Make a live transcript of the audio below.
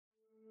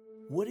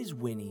What is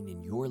winning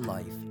in your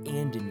life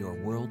and in your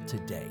world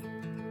today?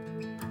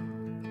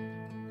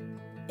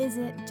 Is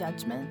it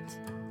judgment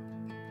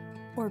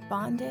or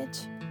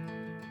bondage?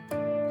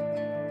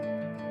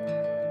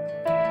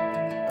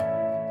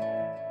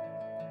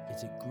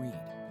 Is it greed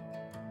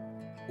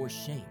or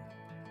shame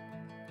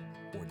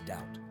or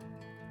doubt?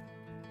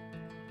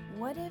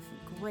 What if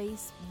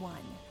grace won?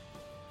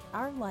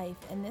 Our life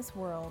in this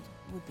world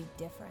would be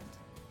different.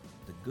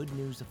 The good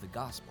news of the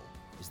gospel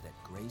is that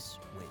grace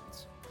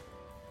wins.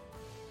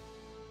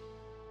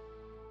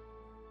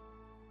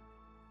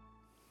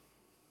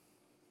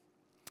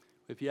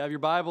 If you have your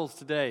Bibles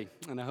today,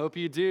 and I hope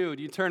you do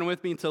turn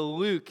with me to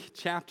Luke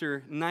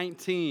chapter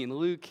 19.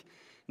 Luke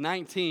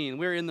 19.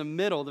 We're in the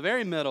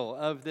very middle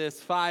of this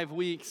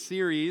 5-week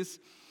series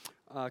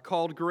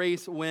called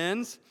Grace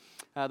Wins.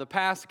 The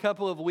past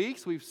couple of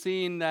weeks, we've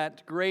seen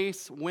that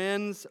grace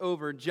wins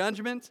over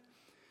judgment,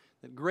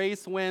 that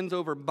grace wins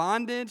over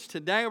bondage.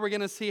 Today, we're going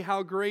to see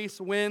how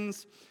grace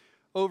wins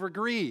over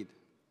greed.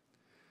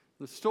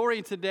 The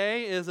story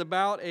today is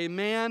about a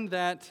man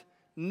that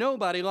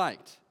nobody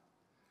liked.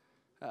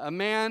 A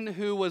man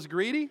who was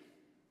greedy,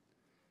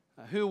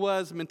 who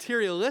was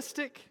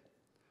materialistic,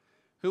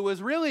 who was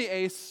really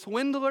a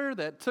swindler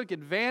that took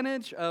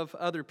advantage of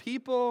other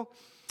people.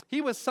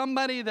 He was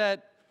somebody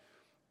that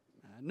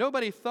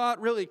nobody thought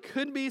really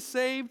could be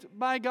saved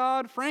by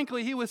God.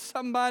 Frankly, he was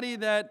somebody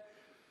that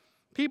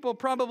people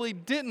probably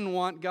didn't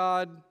want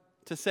God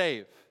to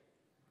save.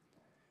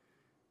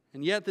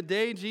 And yet the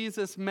day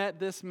Jesus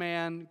met this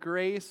man,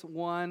 grace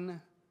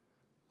won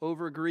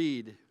over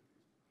greed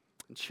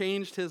and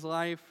changed his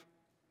life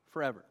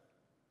forever.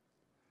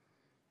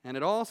 And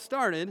it all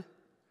started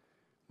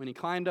when he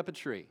climbed up a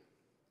tree.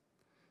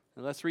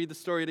 Now let's read the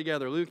story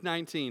together. Luke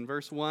 19,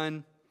 verse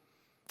 1.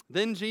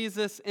 Then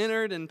Jesus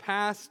entered and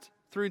passed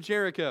through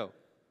Jericho.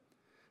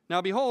 Now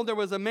behold, there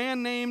was a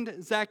man named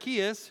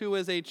Zacchaeus who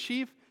was a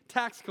chief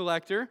tax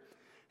collector,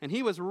 and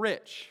he was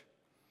rich.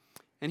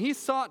 And he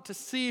sought to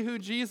see who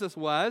Jesus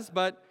was,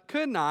 but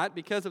could not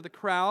because of the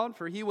crowd,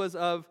 for he was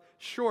of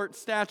short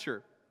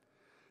stature.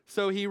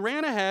 So he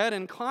ran ahead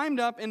and climbed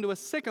up into a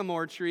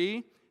sycamore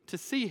tree to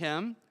see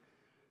him,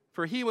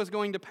 for he was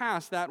going to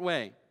pass that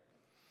way.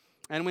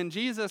 And when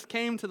Jesus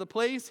came to the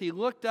place, he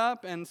looked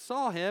up and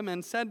saw him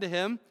and said to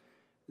him,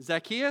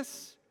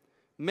 Zacchaeus,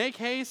 make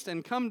haste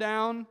and come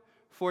down,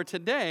 for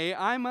today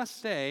I must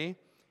stay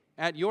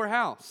at your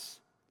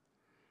house.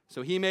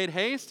 So he made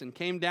haste and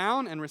came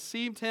down and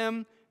received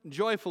him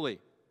joyfully.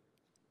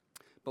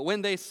 But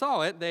when they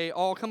saw it, they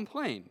all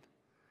complained,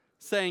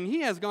 saying,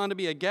 he has gone to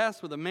be a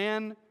guest with a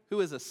man who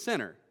is a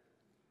sinner.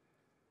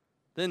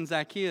 Then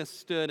Zacchaeus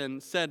stood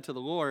and said to the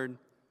Lord,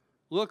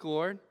 look,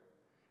 Lord,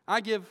 I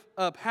give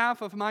up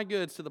half of my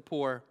goods to the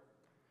poor,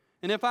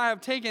 and if I have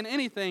taken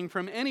anything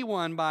from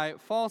anyone by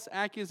false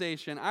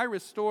accusation, I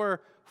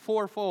restore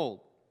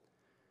fourfold.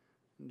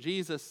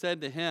 Jesus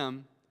said to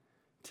him,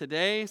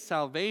 today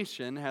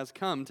salvation has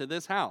come to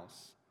this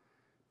house,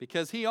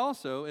 because he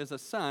also is a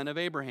son of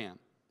Abraham.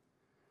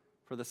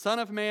 For the Son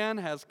of Man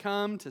has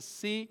come to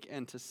seek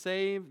and to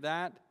save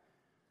that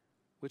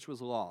which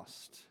was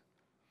lost.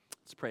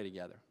 Let's pray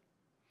together.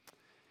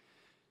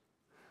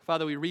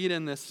 Father, we read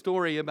in this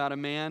story about a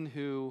man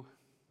who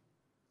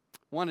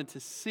wanted to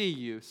see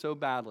you so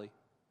badly.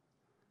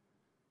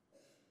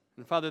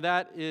 And Father,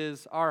 that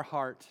is our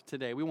heart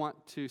today. We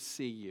want to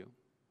see you.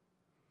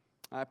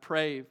 I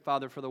pray,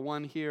 Father, for the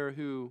one here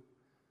who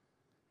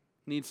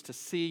needs to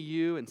see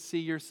you and see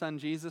your Son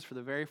Jesus for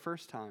the very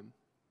first time.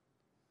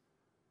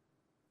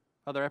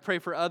 Father, I pray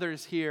for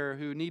others here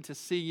who need to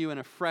see you in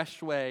a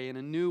fresh way, in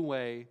a new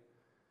way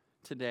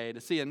today,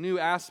 to see a new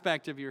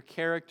aspect of your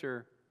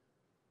character.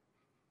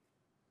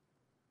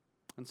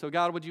 And so,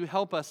 God, would you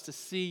help us to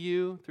see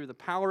you through the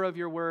power of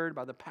your word,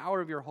 by the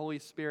power of your Holy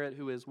Spirit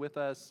who is with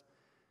us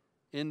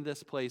in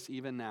this place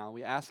even now.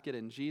 We ask it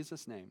in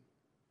Jesus' name.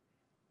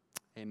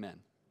 Amen.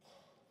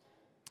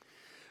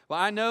 Well,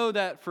 I know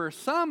that for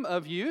some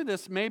of you,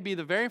 this may be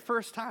the very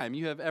first time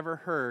you have ever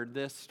heard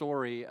this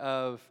story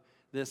of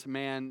this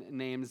man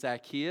named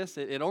Zacchaeus.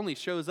 It only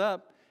shows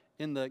up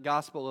in the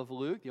Gospel of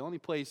Luke, the only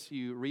place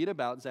you read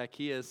about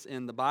Zacchaeus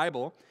in the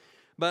Bible.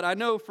 But I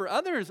know for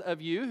others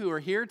of you who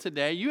are here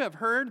today, you have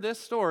heard this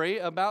story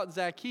about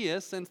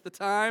Zacchaeus since the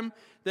time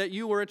that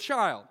you were a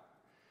child.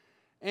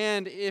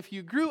 And if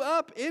you grew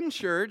up in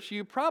church,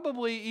 you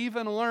probably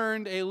even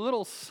learned a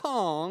little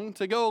song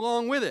to go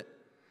along with it.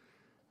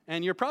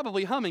 And you're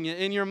probably humming it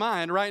in your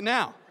mind right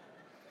now.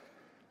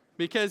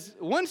 Because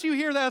once you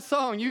hear that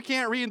song, you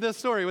can't read this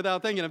story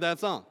without thinking of that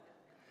song.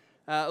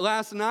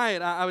 Last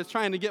night, I was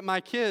trying to get my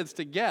kids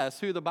to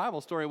guess who the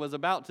Bible story was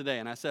about today.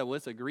 And I said, well,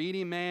 it's a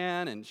greedy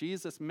man, and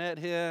Jesus met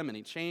him, and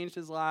he changed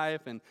his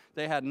life, and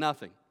they had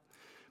nothing.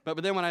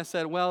 But then when I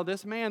said, well,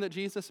 this man that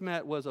Jesus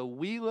met was a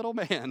wee little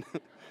man,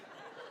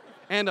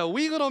 and a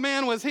wee little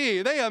man was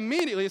he, they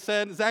immediately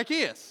said,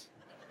 Zacchaeus.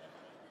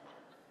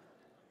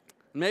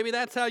 Maybe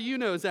that's how you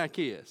know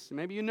Zacchaeus.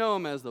 Maybe you know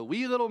him as the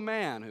wee little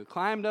man who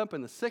climbed up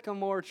in the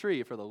sycamore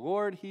tree for the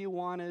Lord he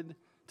wanted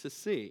to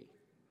see.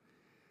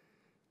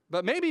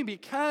 But maybe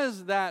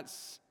because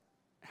that's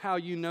how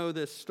you know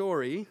this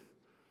story,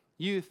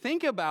 you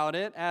think about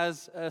it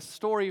as a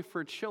story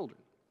for children.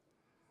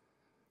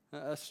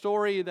 A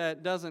story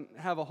that doesn't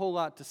have a whole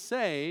lot to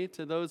say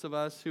to those of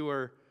us who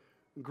are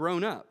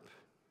grown up.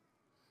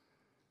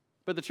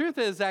 But the truth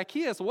is,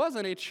 Zacchaeus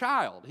wasn't a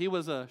child. He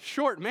was a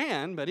short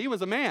man, but he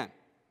was a man.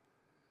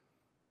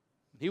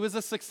 He was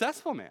a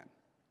successful man.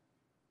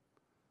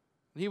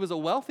 He was a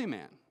wealthy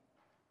man.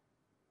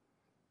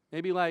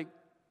 Maybe like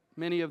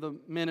many of the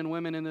men and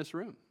women in this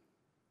room.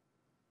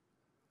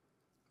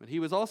 But he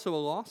was also a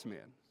lost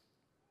man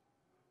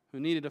who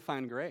needed to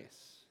find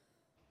grace.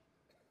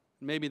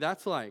 Maybe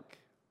that's like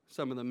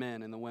some of the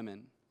men and the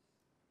women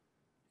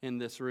in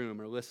this room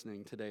are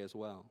listening today as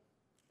well.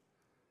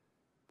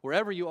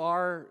 Wherever you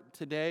are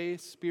today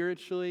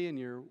spiritually in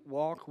your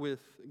walk with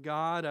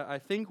God, I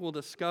think we'll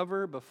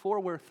discover before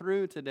we're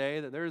through today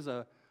that there's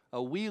a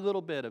wee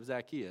little bit of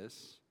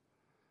Zacchaeus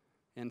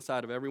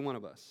inside of every one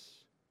of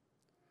us.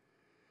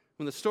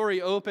 When the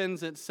story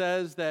opens, it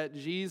says that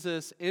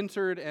Jesus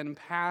entered and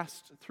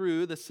passed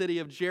through the city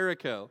of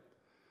Jericho.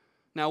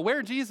 Now,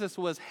 where Jesus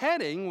was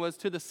heading was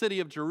to the city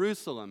of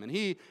Jerusalem, and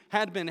he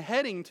had been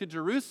heading to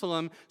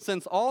Jerusalem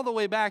since all the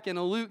way back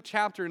in Luke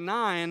chapter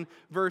 9,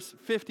 verse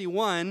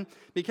 51,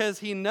 because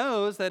he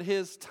knows that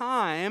his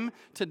time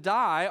to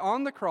die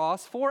on the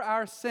cross for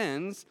our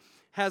sins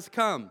has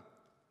come.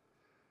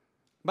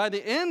 By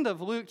the end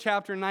of Luke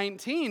chapter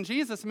 19,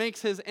 Jesus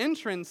makes his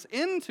entrance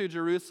into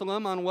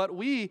Jerusalem on what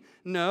we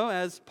know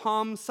as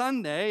Palm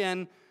Sunday,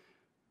 and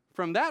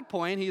from that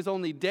point, he's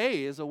only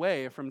days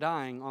away from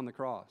dying on the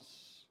cross.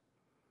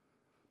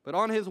 But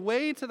on his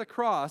way to the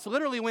cross,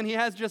 literally when he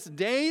has just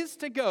days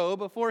to go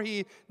before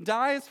he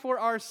dies for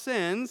our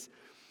sins,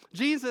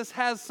 Jesus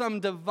has some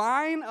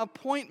divine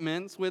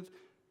appointments with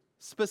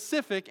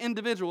specific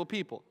individual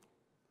people.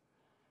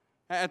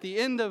 At the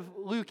end of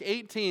Luke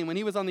 18, when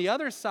he was on the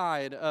other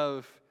side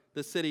of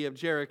the city of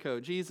Jericho,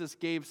 Jesus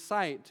gave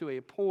sight to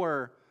a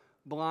poor,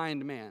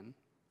 blind man.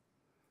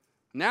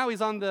 Now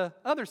he's on the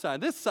other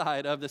side, this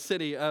side of the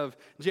city of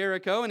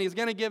Jericho, and he's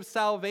going to give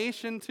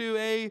salvation to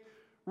a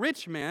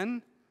rich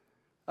man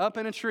up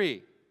in a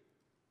tree.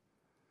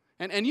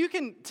 And you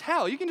can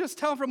just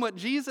tell from what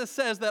Jesus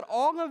says that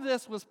all of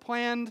this was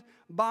planned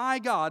by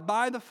God,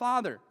 by the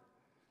Father.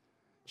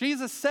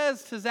 Jesus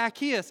says to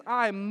Zacchaeus,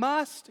 I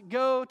must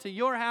go to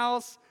your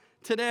house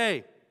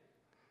today.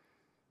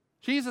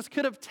 Jesus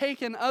could have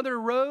taken other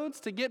roads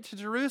to get to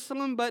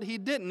Jerusalem, but he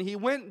didn't. He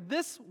went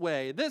this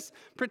way, this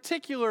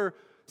particular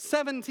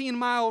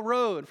 17-mile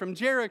road from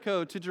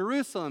Jericho to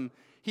Jerusalem.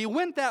 He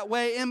went that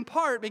way in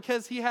part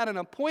because he had an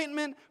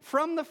appointment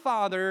from the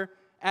Father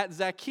at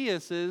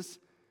Zacchaeus'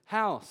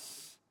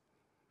 house.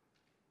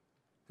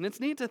 And it's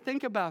neat to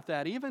think about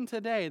that even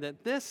today,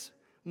 that this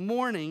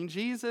morning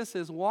Jesus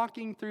is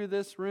walking through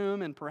this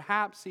room and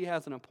perhaps he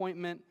has an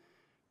appointment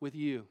with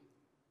you.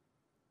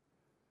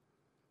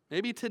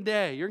 Maybe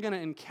today you're going to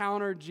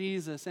encounter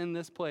Jesus in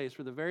this place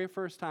for the very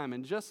first time,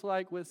 and just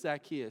like with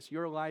Zacchaeus,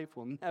 your life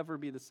will never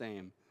be the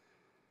same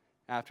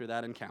after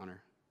that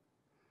encounter.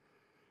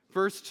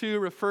 Verse 2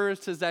 refers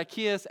to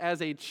Zacchaeus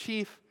as a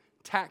chief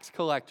tax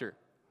collector.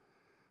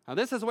 Now,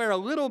 this is where a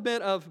little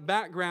bit of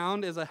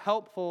background is a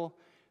helpful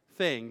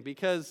thing,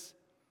 because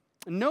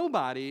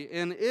nobody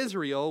in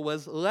Israel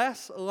was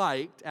less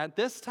liked at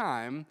this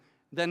time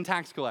than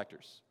tax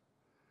collectors.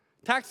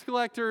 Tax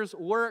collectors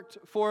worked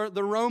for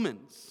the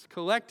Romans,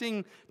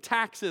 collecting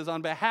taxes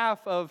on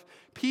behalf of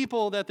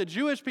people that the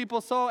Jewish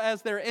people saw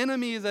as their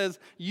enemies, as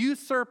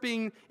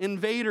usurping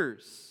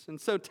invaders. And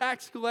so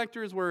tax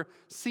collectors were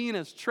seen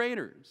as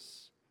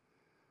traitors.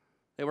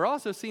 They were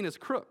also seen as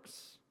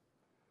crooks.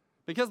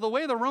 Because the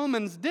way the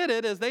Romans did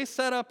it is they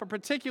set up a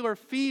particular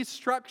fee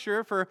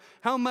structure for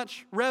how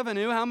much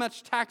revenue, how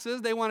much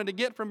taxes they wanted to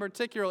get from a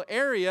particular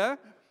area.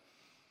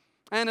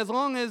 And as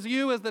long as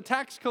you, as the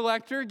tax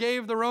collector,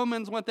 gave the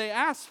Romans what they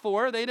asked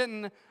for, they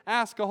didn't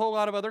ask a whole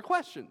lot of other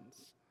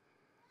questions.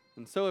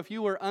 And so if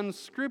you were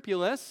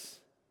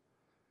unscrupulous,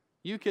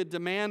 you could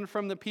demand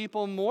from the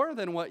people more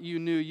than what you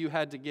knew you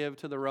had to give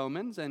to the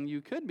Romans, and you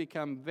could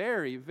become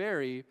very,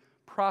 very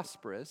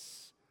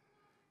prosperous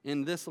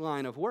in this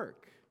line of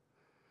work.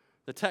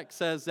 The text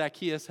says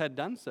Zacchaeus had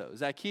done so.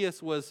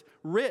 Zacchaeus was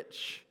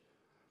rich.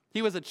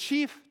 He was a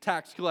chief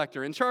tax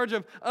collector in charge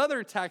of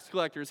other tax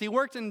collectors. He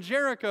worked in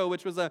Jericho,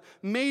 which was a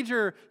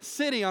major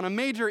city on a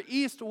major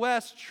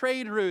east-west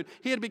trade route.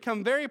 He had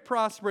become very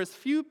prosperous.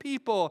 Few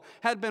people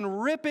had been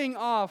ripping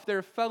off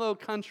their fellow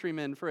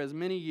countrymen for as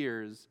many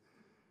years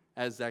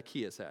as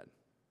Zacchaeus had.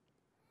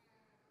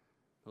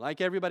 Like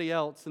everybody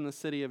else in the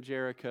city of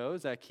Jericho,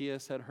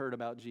 Zacchaeus had heard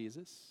about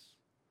Jesus,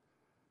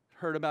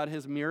 heard about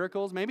his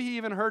miracles. Maybe he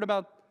even heard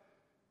about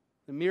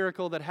the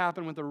miracle that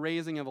happened with the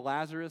raising of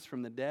Lazarus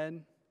from the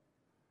dead.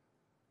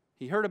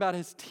 He heard about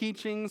his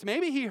teachings.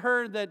 Maybe he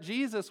heard that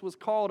Jesus was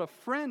called a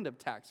friend of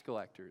tax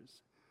collectors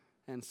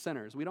and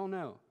sinners. We don't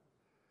know.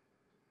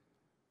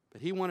 But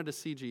he wanted to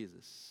see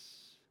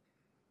Jesus.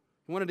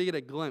 He wanted to get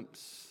a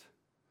glimpse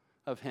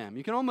of him.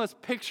 You can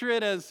almost picture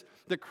it as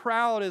the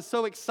crowd is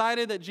so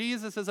excited that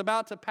Jesus is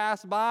about to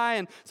pass by,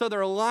 and so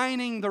they're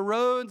lining the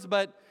roads,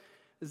 but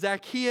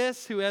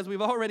Zacchaeus, who, as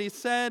we've already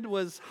said,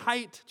 was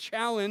height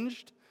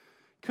challenged,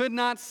 could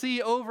not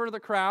see over the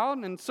crowd,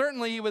 and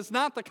certainly he was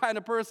not the kind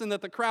of person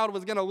that the crowd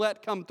was going to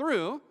let come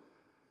through.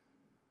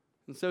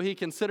 And so he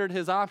considered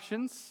his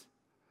options.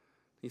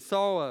 He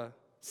saw a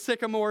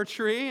sycamore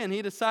tree, and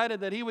he decided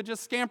that he would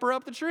just scamper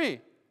up the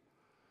tree.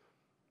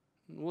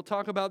 We'll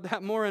talk about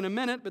that more in a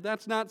minute, but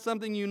that's not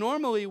something you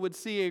normally would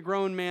see a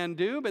grown man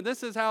do, but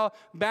this is how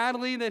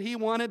badly that he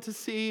wanted to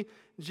see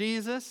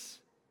Jesus.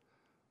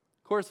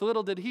 Of course,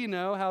 little did he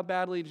know how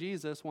badly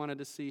Jesus wanted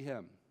to see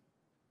him.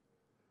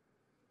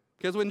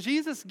 Because when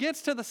Jesus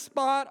gets to the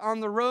spot on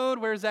the road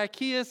where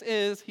Zacchaeus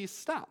is, he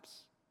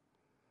stops.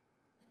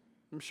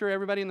 I'm sure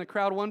everybody in the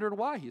crowd wondered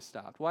why he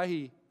stopped, why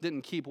he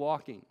didn't keep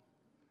walking.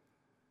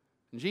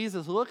 And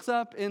Jesus looks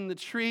up in the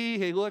tree,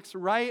 he looks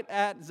right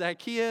at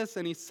Zacchaeus,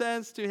 and he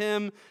says to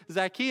him,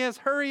 "Zacchaeus,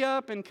 hurry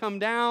up and come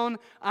down.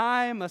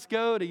 I must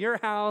go to your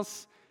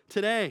house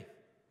today."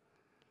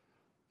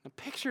 Now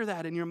picture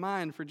that in your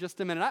mind for just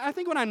a minute. I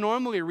think when I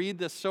normally read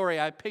this story,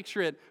 I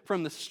picture it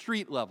from the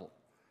street level.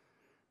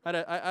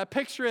 I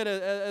picture it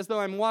as though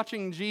I'm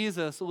watching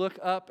Jesus look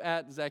up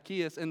at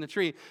Zacchaeus in the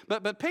tree.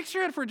 But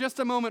picture it for just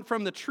a moment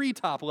from the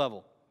treetop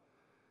level.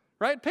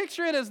 Right?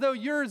 Picture it as though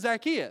you're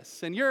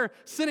Zacchaeus and you're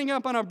sitting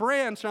up on a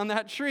branch on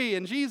that tree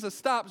and Jesus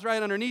stops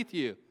right underneath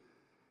you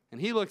and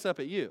he looks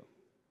up at you.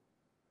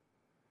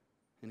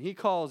 And he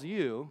calls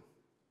you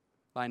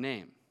by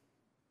name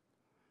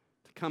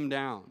to come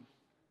down.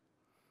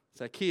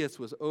 Zacchaeus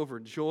was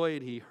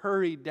overjoyed. He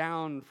hurried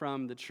down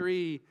from the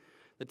tree.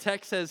 The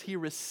text says he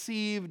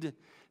received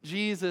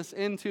Jesus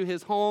into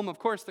his home. Of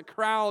course, the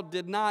crowd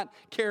did not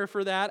care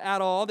for that at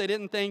all. They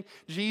didn't think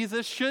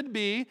Jesus should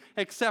be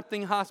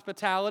accepting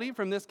hospitality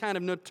from this kind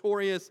of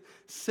notorious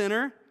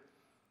sinner.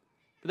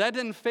 But that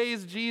didn't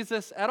faze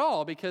Jesus at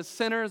all because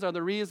sinners are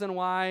the reason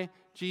why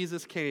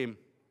Jesus came.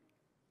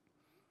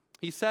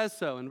 He says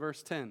so in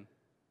verse 10.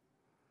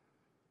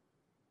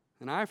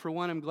 And I, for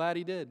one, am glad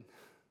he did.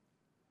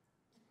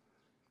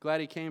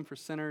 Glad he came for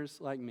sinners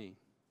like me.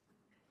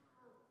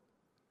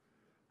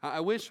 I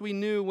wish we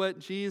knew what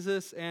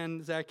Jesus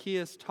and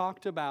Zacchaeus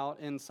talked about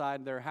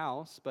inside their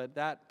house, but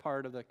that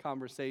part of the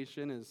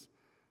conversation is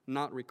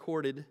not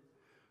recorded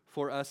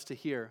for us to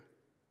hear.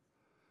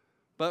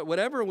 But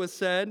whatever was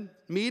said,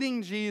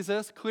 meeting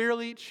Jesus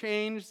clearly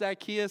changed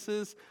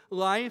Zacchaeus'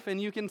 life,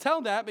 and you can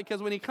tell that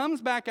because when he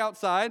comes back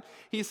outside,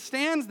 he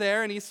stands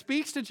there and he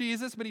speaks to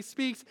Jesus, but he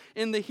speaks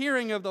in the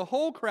hearing of the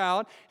whole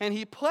crowd, and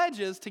he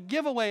pledges to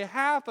give away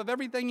half of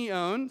everything he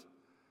owned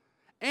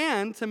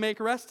and to make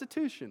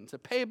restitution, to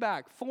pay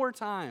back 4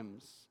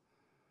 times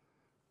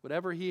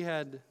whatever he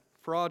had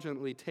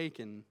fraudulently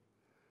taken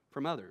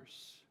from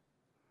others.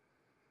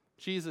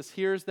 Jesus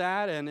hears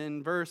that, and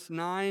in verse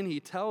 9,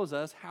 he tells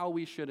us how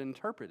we should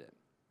interpret it.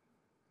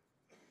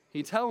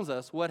 He tells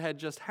us what had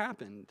just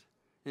happened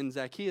in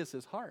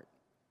Zacchaeus' heart.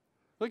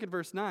 Look at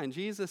verse 9.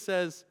 Jesus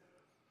says,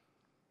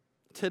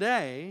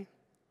 "Today,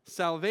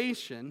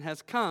 salvation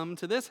has come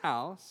to this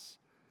house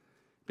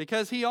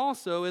because he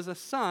also is a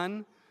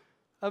son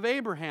of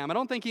Abraham." I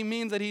don't think he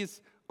means that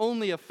he's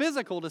only a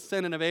physical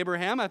descendant of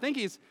Abraham. I think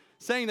he's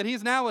saying that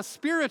he's now a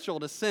spiritual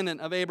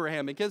descendant of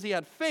Abraham because he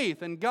had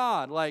faith in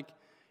God like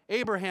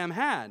Abraham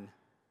had.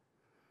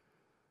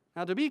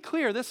 Now, to be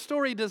clear, this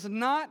story does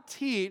not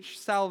teach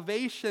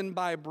salvation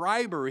by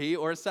bribery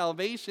or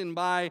salvation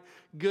by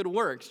good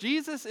works.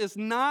 Jesus is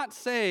not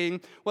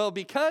saying, well,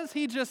 because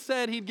he just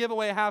said he'd give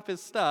away half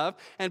his stuff,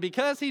 and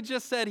because he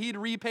just said he'd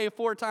repay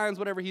 4 times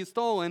whatever he's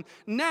stolen,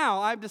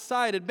 now I've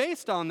decided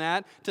based on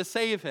that to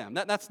save him.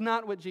 That's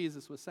not what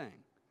Jesus was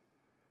saying.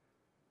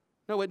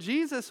 No, what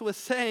Jesus was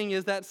saying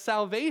is that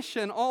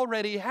salvation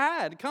already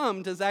had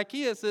come to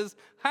Zacchaeus'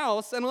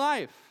 house and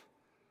life.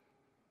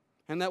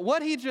 And that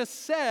what he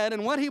just said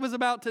and what he was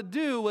about to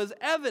do was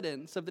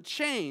evidence of the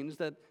change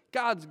that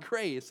God's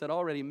grace had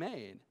already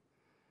made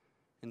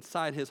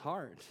inside his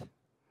heart.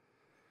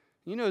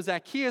 You know,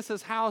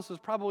 Zacchaeus' house was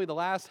probably the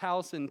last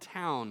house in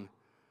town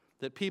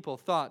that people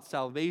thought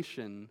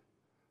salvation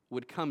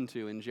would come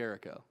to in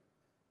Jericho.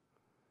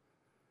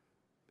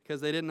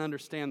 Because they didn't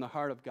understand the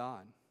heart of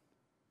God.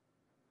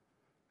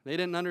 They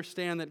didn't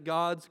understand that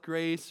God's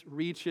grace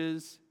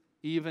reaches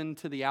even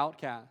to the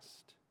outcast.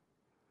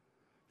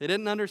 They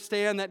didn't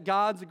understand that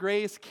God's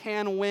grace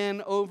can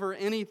win over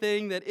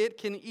anything, that it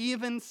can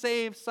even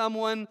save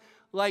someone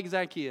like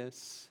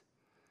Zacchaeus.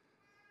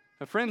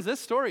 But friends, this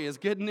story is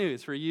good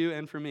news for you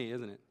and for me,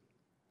 isn't it?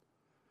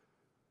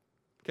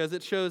 Because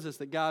it shows us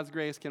that God's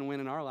grace can win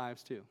in our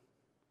lives too.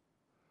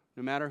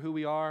 No matter who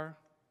we are,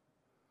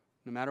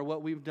 no matter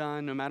what we've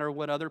done, no matter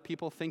what other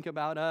people think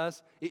about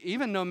us,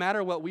 even no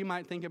matter what we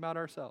might think about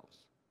ourselves,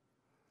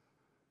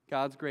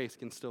 God's grace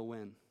can still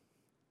win.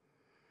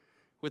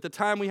 With the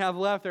time we have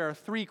left, there are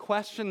 3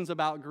 questions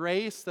about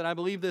grace that I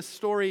believe this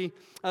story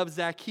of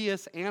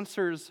Zacchaeus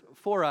answers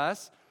for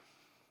us.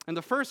 And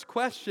the first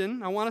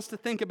question I want us to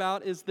think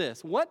about is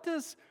this: what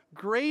does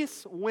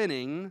grace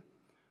winning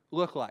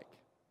look like?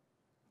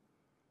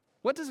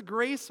 What does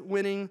grace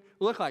winning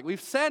look like?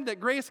 We've said that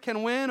grace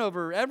can win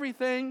over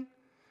everything.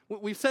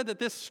 We've said that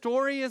this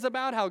story is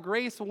about how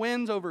grace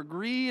wins over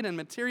greed and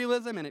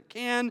materialism, and it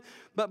can.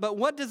 But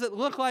what does it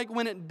look like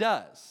when it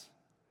does?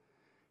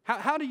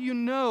 How do you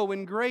know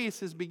when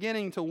grace is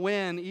beginning to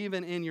win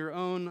even in your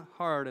own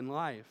heart and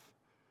life?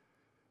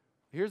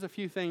 Here's a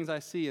few things I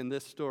see in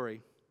this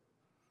story.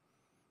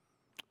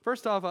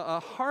 First off, a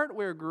heart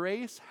where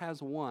grace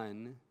has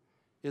won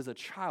is a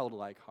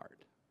childlike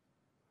heart.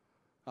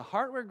 A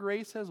heart where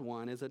grace has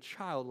won is a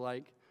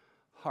childlike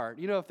heart.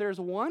 You know, if there's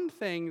one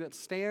thing that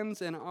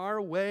stands in our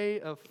way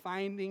of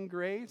finding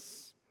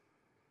grace,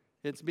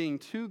 it's being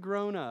too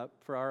grown up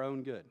for our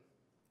own good.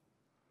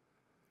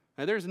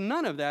 Now, there's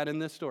none of that in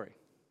this story.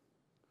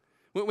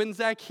 When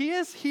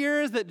Zacchaeus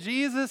hears that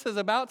Jesus is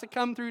about to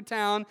come through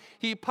town,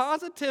 he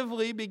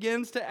positively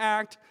begins to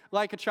act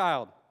like a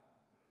child.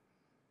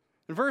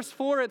 In verse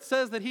 4, it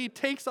says that he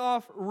takes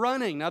off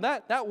running. Now,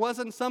 that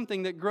wasn't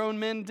something that grown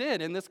men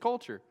did in this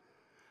culture.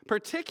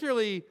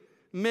 Particularly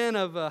men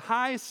of a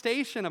high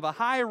station, of a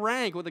high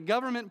rank, with a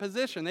government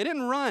position. They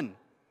didn't run.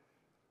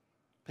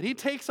 But he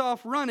takes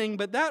off running,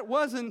 but that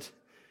wasn't,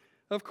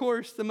 of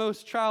course, the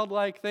most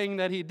childlike thing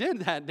that he did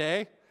that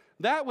day.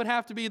 That would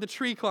have to be the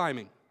tree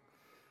climbing.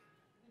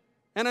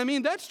 And I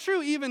mean, that's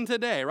true even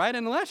today, right?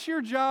 Unless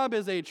your job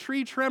is a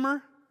tree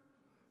trimmer,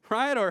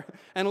 right? Or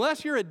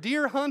unless you're a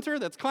deer hunter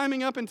that's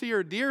climbing up into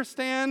your deer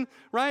stand,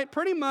 right?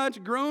 Pretty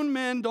much grown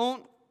men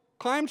don't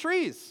climb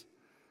trees.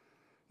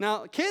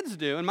 Now, kids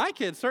do, and my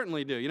kids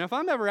certainly do. You know, if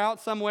I'm ever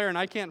out somewhere and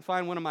I can't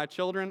find one of my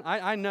children,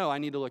 I know I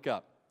need to look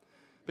up.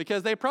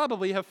 Because they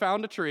probably have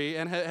found a tree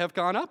and have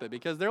gone up it,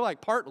 because they're like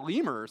part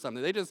lemur or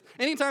something. They just,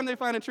 anytime they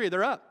find a tree,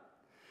 they're up.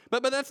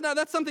 But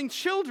that's something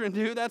children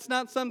do. That's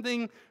not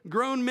something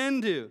grown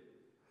men do.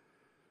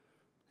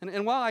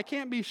 And while I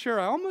can't be sure,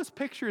 I almost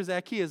picture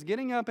Zacchaeus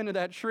getting up into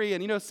that tree.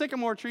 And you know,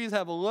 sycamore trees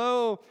have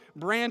low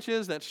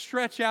branches that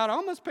stretch out. I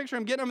almost picture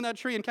him getting up in that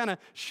tree and kind of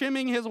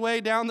shimming his way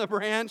down the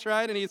branch,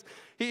 right? And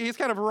he's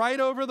kind of right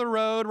over the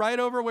road, right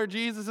over where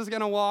Jesus is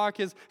going to walk.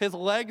 His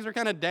legs are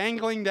kind of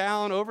dangling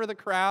down over the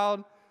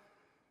crowd.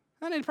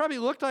 And it probably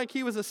looked like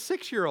he was a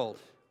 6-year-old.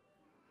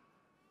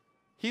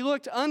 He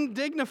looked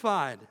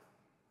undignified.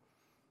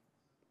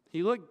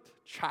 He looked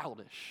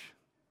childish.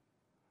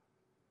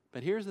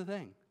 But here's the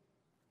thing.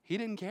 He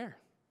didn't care.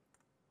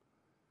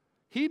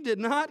 He did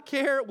not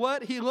care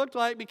what he looked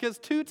like, because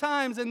 2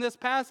 times in this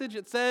passage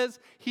it says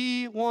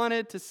he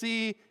wanted to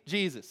see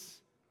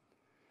Jesus.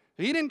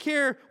 He didn't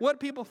care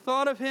what people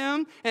thought of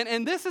him.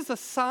 And this is a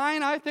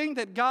sign, I think,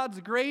 that God's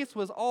grace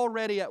was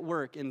already at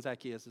work in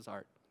Zacchaeus'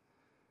 heart.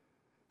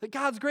 That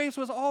God's grace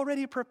was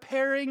already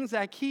preparing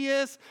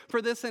Zacchaeus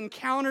for this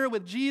encounter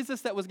with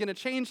Jesus that was going to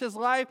change his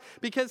life,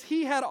 because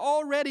he had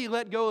already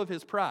let go of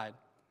his pride.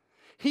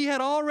 He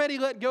had already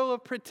let go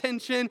of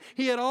pretension.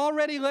 He had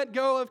already let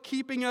go of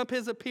keeping up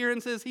his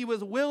appearances. He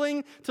was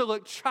willing to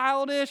look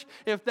childish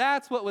if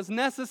that's what was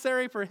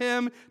necessary for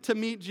him to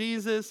meet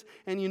Jesus.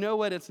 And you know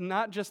what? It's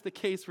not just the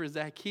case for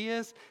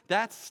Zacchaeus.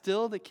 That's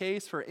still the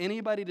case for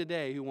anybody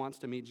today who wants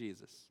to meet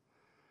Jesus.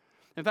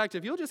 In fact,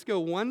 if you'll just go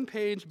one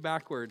page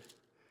backward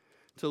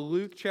to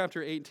Luke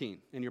chapter 18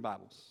 in your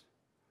Bibles.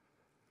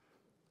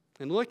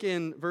 And look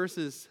in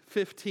verses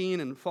 15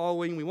 and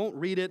following. We won't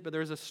read it, but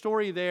there's a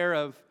story there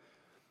of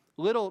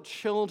little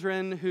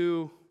children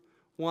who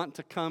want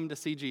to come to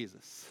see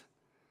Jesus.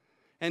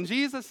 And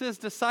Jesus'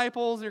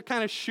 disciples are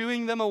kind of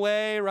shooing them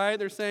away, right?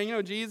 They're saying, you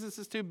know, Jesus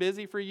is too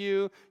busy for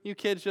you. You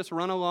kids just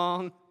run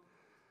along.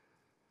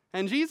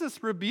 And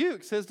Jesus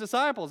rebukes his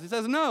disciples. He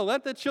says, no,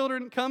 let the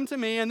children come to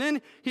me. And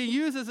then he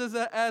uses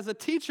as a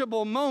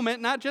teachable moment,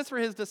 not just for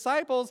his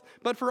disciples,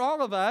 but for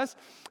all of us.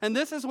 And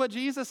this is what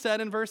Jesus said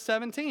in verse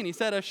 17. He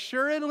said,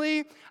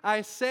 assuredly,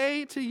 I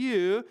say to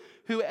you,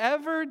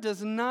 whoever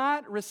does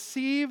not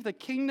receive the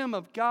kingdom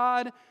of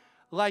God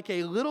like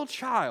a little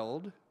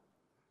child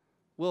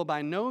will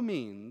by no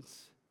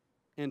means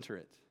enter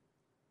it.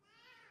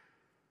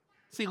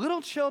 See,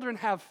 little children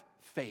have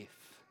faith.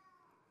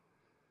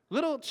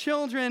 Little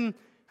children,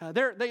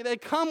 they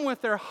come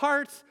with their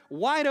hearts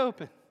wide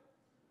open.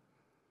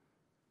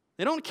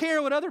 They don't care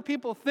what other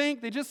people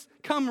think. They just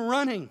come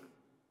running.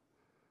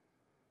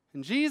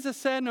 And Jesus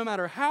said, no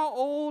matter how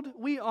old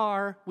we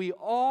are, we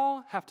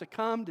all have to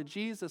come to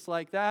Jesus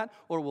like that,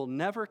 or we'll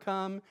never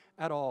come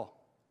at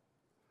all.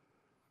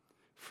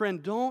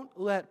 Friend, don't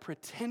let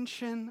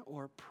pretension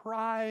or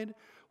pride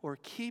or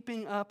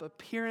keeping up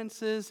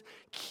appearances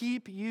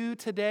keep you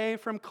today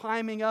from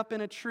climbing up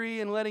in a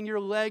tree and letting your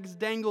legs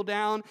dangle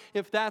down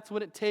if that's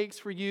what it takes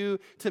for you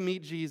to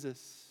meet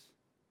Jesus.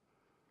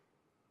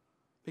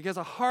 Because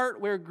a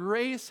heart where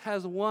grace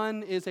has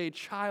won is a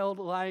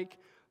childlike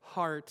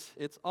heart.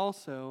 It's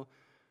also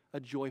a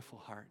joyful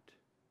heart.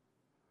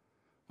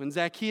 When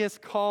Zacchaeus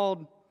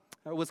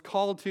was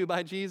called to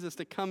by Jesus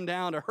to come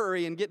down, to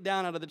hurry and get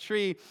down out of the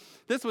tree,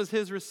 this was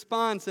his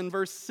response in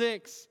verse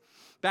 6.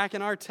 Back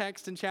in our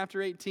text in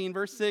chapter 18,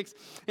 verse 6,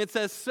 it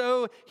says,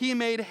 so he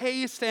made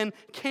haste and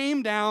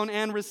came down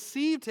and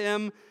received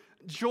him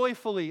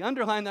joyfully.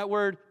 Underline that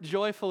word,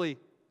 joyfully.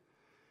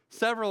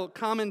 Several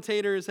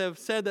commentators have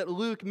said that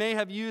Luke may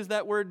have used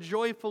that word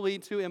joyfully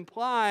to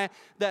imply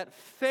that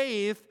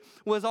faith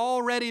was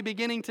already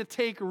beginning to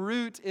take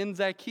root in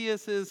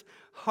Zacchaeus'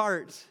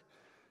 heart.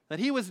 That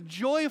he was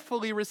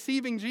joyfully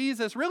receiving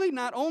Jesus, really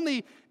not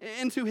only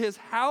into his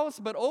house,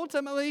 but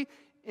ultimately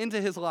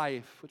into his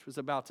life, which was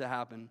about to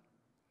happen.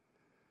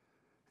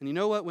 And you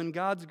know what? When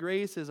God's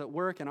grace is at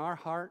work in our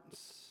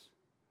hearts,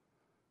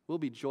 we'll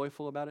be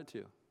joyful about it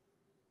too.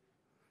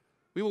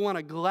 We will want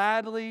to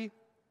gladly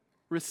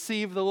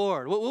receive the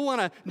Lord. We'll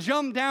want to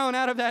jump down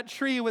out of that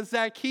tree with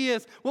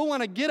Zacchaeus. We'll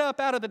want to get up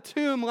out of the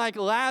tomb like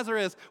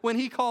Lazarus when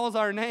he calls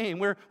our name.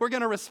 We're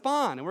going to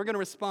respond, and we're going to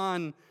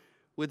respond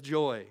with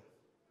joy.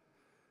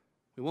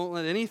 We won't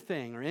let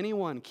anything or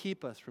anyone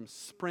keep us from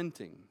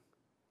sprinting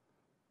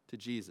to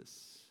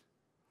Jesus.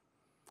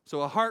 So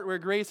a heart where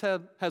grace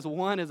has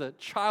won is a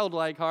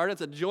childlike heart.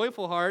 It's a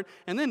joyful heart.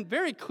 And then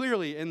very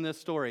clearly in this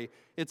story,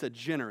 it's a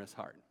generous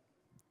heart.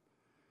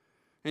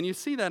 And you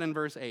see that in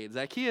verse 8.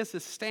 Zacchaeus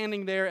is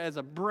standing there as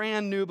a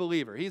brand new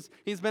believer.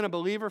 He's been a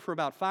believer for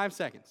about 5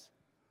 seconds.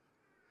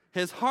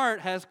 His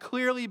heart has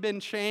clearly been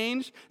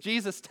changed.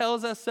 Jesus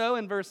tells us so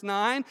in verse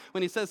 9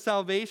 when he says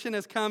salvation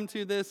has come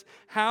to this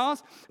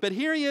house. But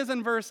here he is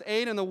in verse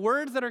 8, and the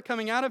words that are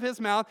coming out of his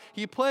mouth,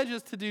 he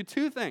pledges to do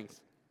 2 things.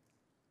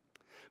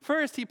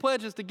 First, he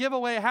pledges to give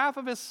away half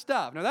of his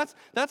stuff. Now,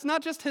 that's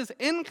not just his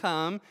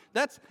income.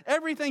 That's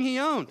everything he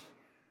owned.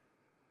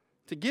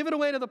 To give it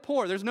away to the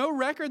poor. There's no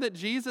record that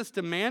Jesus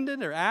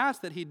demanded or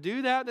asked that he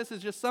do that. This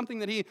is just something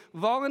that he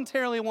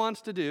voluntarily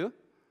wants to do.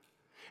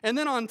 And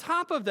then on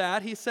top of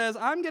that, he says,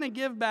 I'm going to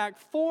give back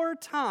 4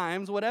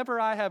 times whatever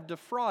I have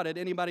defrauded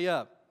anybody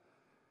of.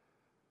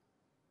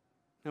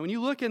 Now, when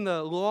you look in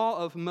the law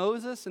of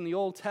Moses in the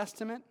Old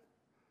Testament,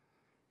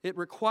 it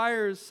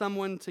requires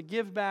someone to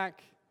give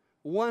back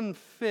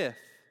 1/5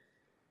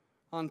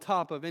 on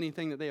top of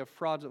anything that they have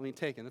fraudulently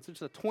taken. That's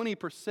just a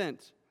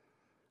 20%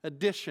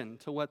 addition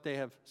to what they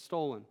have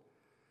stolen.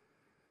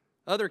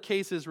 Other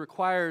cases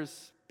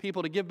requires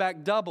people to give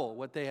back double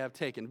what they have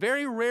taken.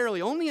 Very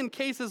rarely, only in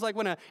cases like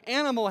when an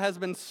animal has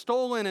been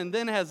stolen and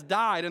then has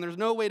died and there's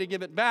no way to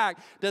give it back,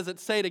 does it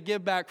say to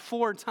give back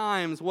 4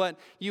 times what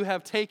you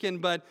have taken.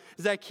 But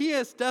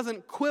Zacchaeus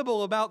doesn't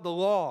quibble about the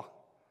law.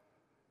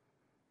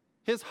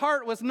 His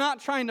heart was not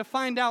trying to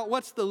find out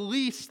what's the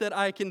least that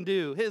I can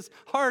do. His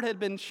heart had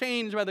been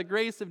changed by the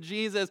grace of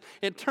Jesus.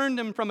 It turned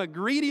him from a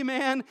greedy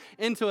man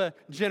into a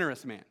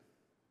generous man.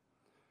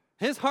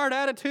 His heart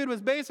attitude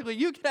was basically,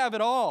 you can have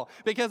it all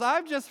because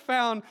I've just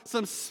found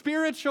some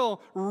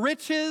spiritual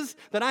riches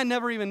that I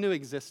never even knew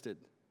existed.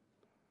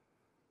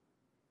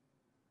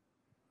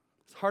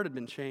 His heart had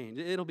been changed.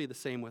 It'll be the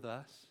same with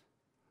us.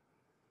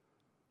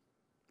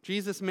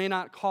 Jesus may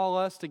not call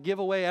us to give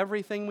away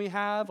everything we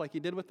have like he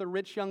did with the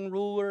rich young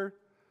ruler,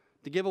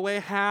 to give away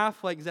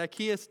half like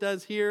Zacchaeus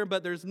does here,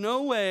 but there's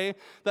no way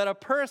that a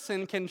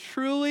person can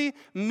truly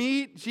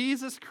meet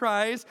Jesus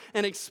Christ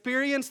and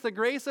experience the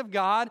grace of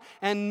God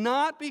and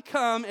not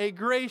become a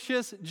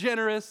gracious,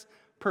 generous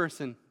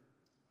person.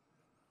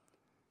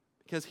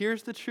 Because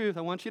here's the truth.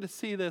 I want you to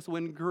see this.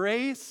 When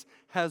grace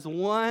has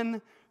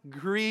won,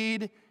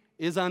 greed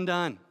is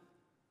undone.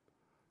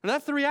 And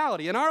that's the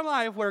reality. In our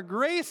life, where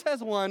grace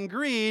has won,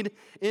 greed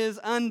is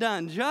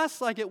undone.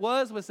 Just like it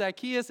was with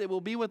Zacchaeus, it will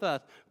be with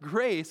us.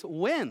 Grace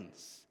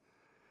wins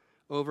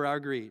over our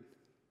greed.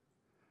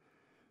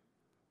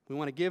 We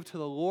want to give to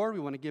the Lord. We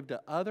want to give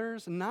to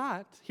others.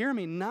 Not, hear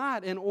me,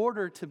 not in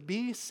order to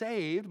be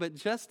saved, but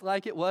just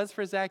like it was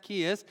for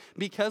Zacchaeus,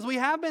 because we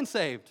have been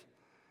saved.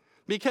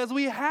 Because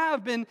we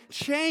have been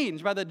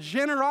changed by the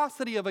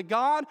generosity of a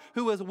God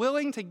who is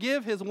willing to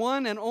give his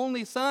one and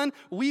only Son,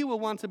 we will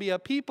want to be a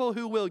people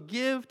who will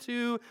give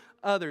to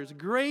others.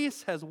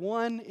 Grace has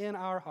won in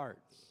our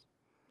hearts.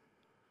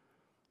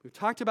 We've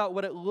talked about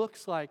what it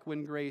looks like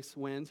when grace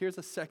wins. Here's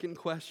a second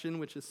question,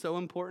 which is so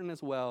important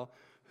as well.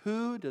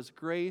 Who does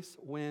grace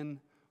win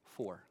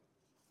for?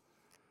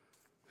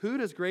 Who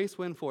does grace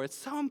win for? It's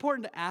so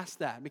important to ask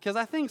that because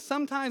I think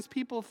sometimes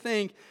people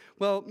think,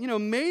 well,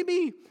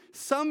 maybe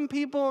some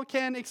people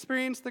can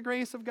experience the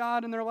grace of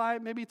God in their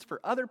life. Maybe it's for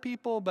other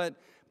people, but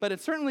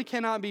it certainly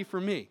cannot be for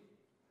me.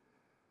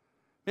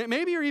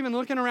 Maybe you're even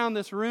looking around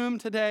this room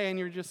today and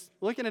you're just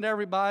looking at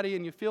everybody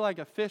and you feel like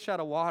a fish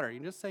out of water. You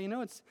just say,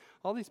 it's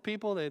all these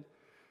people that,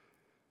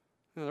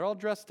 they're all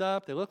dressed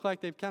up. They look like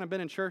they've kind of been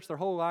in church their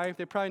whole life.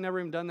 They've probably never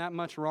even done that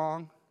much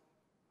wrong.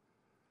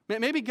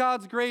 Maybe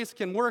God's grace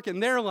can work in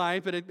their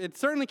life, but it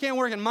certainly can't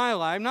work in my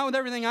life, not with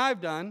everything I've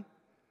done.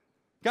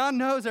 God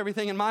knows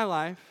everything in my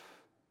life.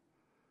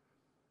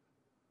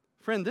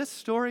 Friend, this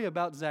story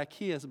about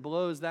Zacchaeus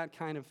blows that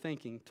kind of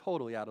thinking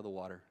totally out of the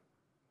water.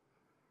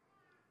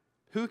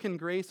 Who can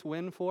grace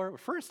win for?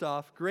 First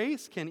off,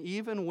 grace can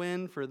even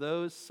win for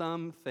those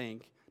some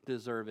think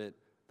deserve it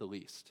the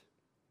least.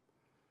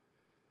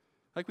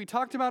 Like we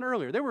talked about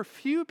earlier, there were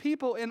few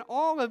people in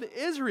all of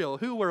Israel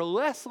who were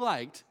less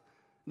liked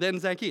than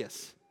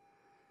Zacchaeus.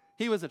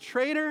 He was a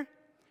traitor.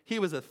 He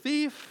was a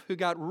thief who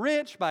got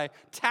rich by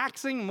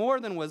taxing more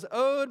than was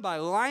owed, by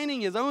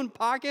lining his own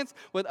pockets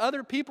with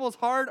other people's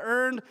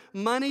hard-earned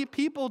money.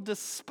 People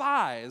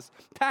despise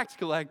tax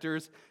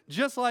collectors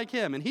just like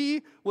him, and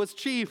he was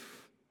chief.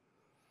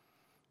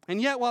 And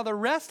yet, while the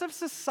rest of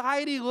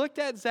society looked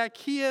at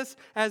Zacchaeus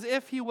as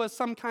if he was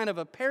some kind of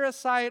a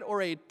parasite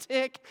or a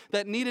tick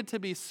that needed to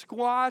be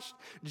squashed,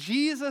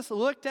 Jesus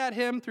looked at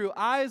him through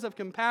eyes of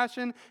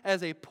compassion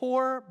as a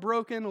poor,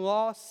 broken,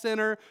 lost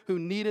sinner who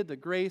needed the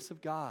grace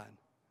of God.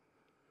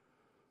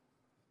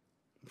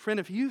 Friend,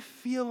 if you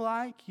feel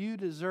like you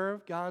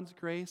deserve God's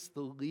grace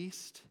the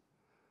least,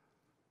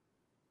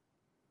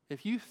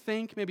 if you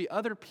think maybe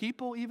other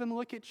people even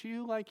look at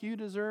you like you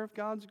deserve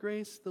God's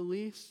grace the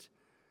least,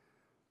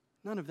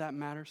 none of that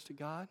matters to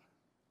God.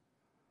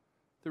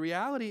 The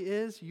reality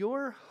is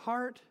your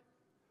heart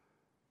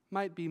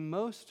might be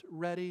most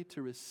ready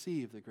to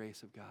receive the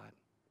grace of God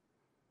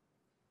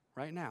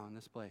right now in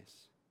this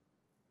place.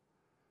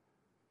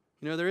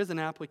 You know, there is an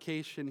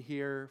application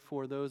here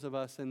for those of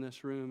us in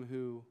this room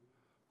who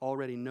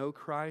already know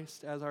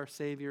Christ as our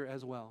Savior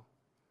as well.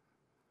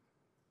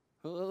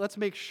 Let's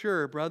make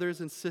sure,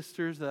 brothers and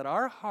sisters, that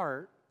our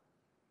heart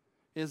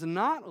is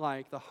not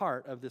like the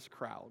heart of this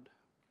crowd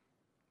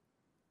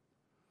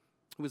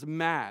who was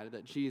mad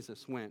that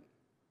Jesus went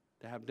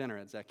to have dinner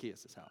at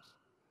Zacchaeus' house.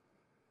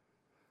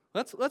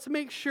 Let's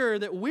make sure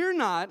that we're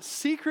not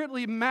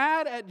secretly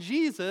mad at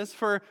Jesus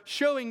for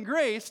showing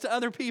grace to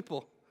other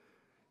people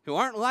who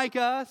aren't like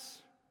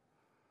us,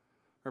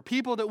 or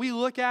people that we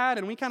look at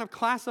and we kind of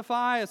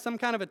classify as some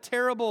kind of a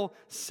terrible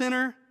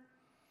sinner.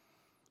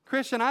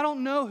 Christian, I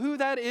don't know who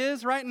that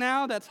is right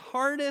now that's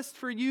hardest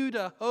for you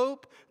to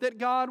hope that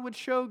God would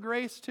show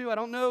grace to. I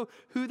don't know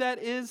who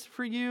that is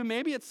for you.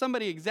 Maybe it's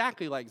somebody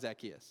exactly like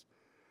Zacchaeus.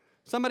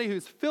 Somebody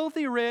who's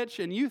filthy rich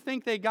and you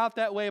think they got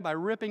that way by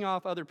ripping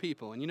off other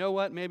people. And you know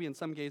what? Maybe in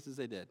some cases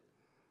they did.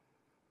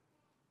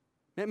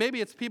 Maybe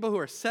it's people who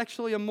are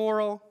sexually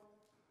immoral.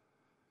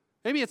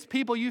 Maybe it's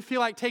people you feel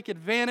like take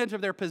advantage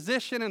of their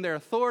position and their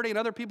authority in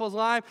other people's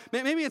lives.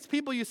 Maybe it's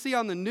people you see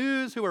on the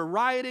news who are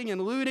rioting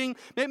and looting.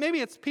 Maybe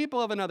it's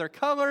people of another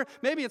color.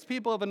 Maybe it's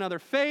people of another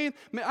faith.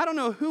 I don't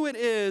know who it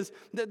is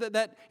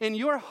that in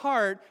your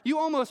heart, you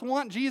almost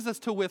want Jesus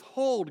to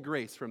withhold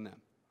grace from them.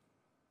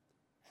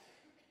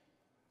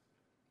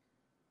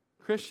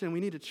 Christian, we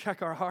need to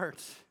check our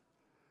hearts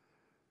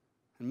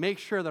and make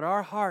sure that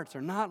our hearts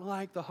are not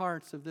like the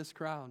hearts of this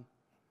crowd.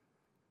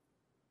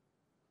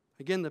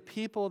 Again, the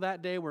people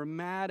that day were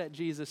mad at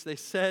Jesus. They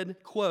said,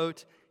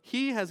 quote,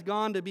 "He has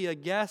gone to be a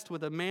guest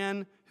with a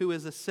man who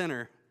is a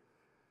sinner."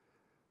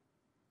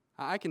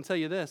 I can tell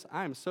you this,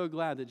 I am so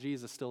glad that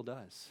Jesus still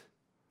does.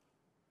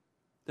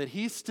 That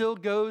he still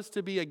goes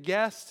to be a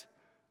guest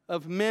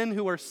of men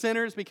who are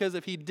sinners, because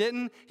if he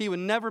didn't, he would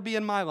never be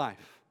in my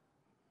life.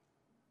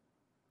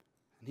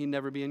 And he'd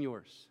never be in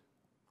yours.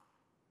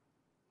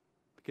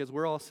 Because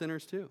we're all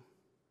sinners too.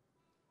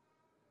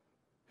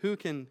 Who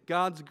can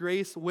God's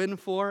grace win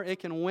for? It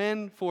can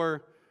win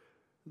for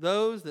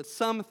those that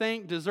some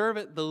think deserve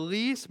it the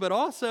least, but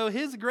also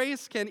his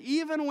grace can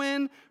even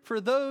win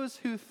for those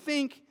who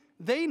think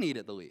they need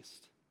it the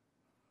least.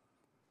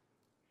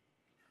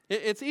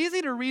 It's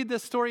easy to read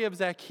this story of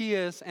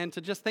Zacchaeus and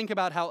to just think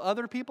about how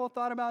other people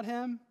thought about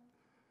him.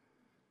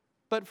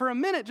 But for a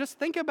minute, just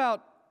think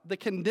about the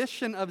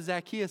condition of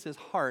Zacchaeus'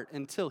 heart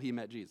until he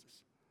met Jesus.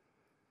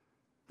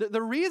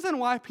 The reason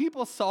why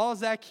people saw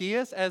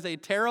Zacchaeus as a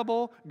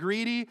terrible,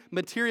 greedy,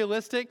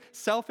 materialistic,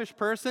 selfish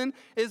person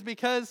is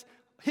because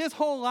his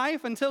whole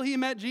life until he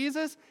met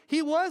Jesus,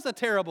 he was a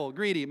terrible,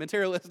 greedy,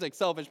 materialistic,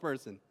 selfish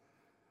person.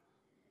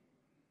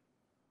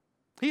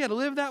 He had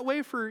lived that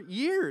way for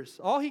years.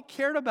 All he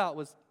cared about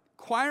was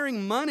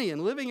acquiring money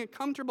and living a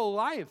comfortable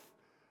life.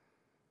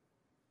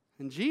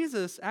 And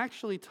Jesus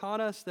actually taught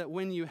us that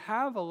when you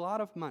have a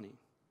lot of money,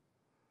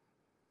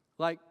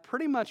 like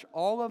pretty much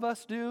all of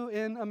us do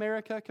in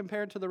America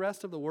compared to the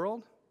rest of the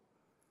world,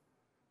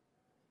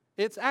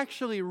 it's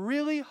actually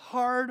really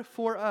hard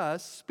for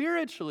us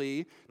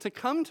spiritually to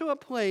come to a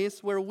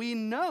place where we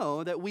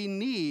know that we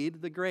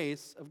need the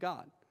grace of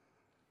God.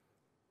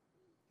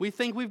 We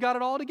think we've got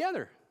it all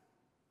together.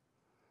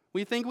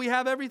 We think we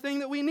have everything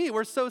that we need.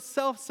 We're so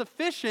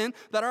self-sufficient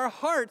that our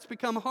hearts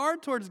become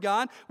hard towards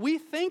God. We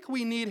think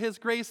we need his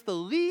grace the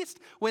least,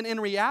 when in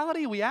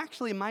reality we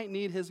actually might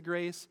need his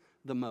grace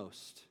the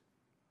most.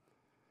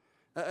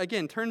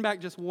 Again, turn back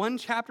just one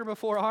chapter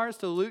before ours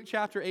to Luke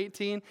chapter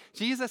 18.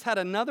 Jesus had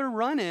another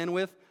run-in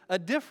with a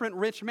different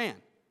rich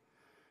man.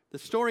 The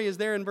story is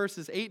there in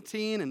verses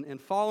 18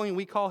 and following.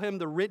 We call him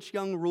the rich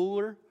young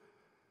ruler.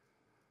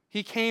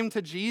 He came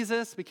to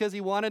Jesus because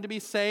he wanted to be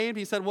saved.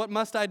 He said, "What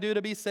must I do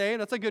to be saved?"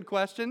 That's a good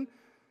question.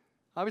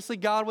 Obviously,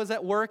 God was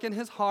at work in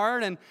his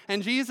heart,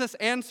 and Jesus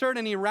answered,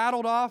 and he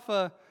rattled off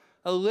a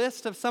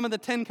list of some of the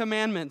 10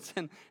 commandments.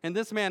 And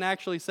this man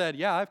actually said,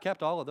 "Yeah, I've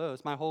kept all of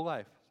those my whole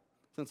life,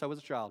 since I was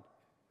a child."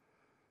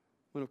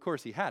 When, of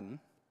course, he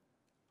hadn't.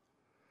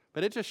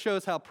 But it just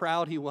shows how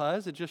proud he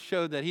was. It just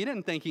showed that he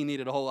didn't think he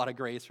needed a whole lot of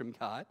grace from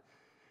God.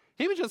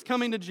 He was just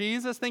coming to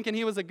Jesus thinking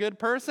he was a good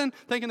person,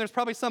 thinking there's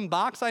probably some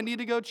box I need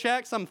to go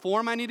check, some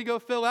form I need to go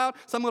fill out,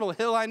 some little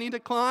hill I need to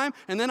climb,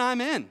 and then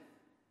I'm in.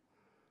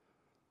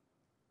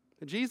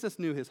 But Jesus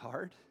knew his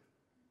heart,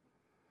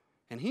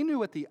 and he knew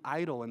what the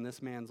idol in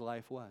this man's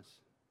life was.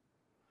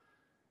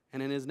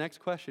 And in his next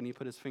question, he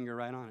put his finger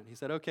right on it. He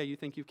said, okay, you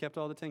think you've kept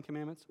all the 10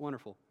 commandments?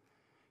 Wonderful.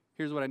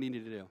 Here's what I need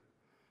you to do.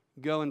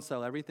 Go and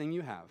sell everything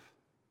you have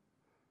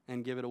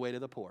and give it away to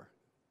the poor.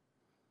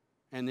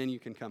 And then you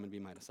can come and be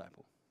my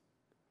disciple.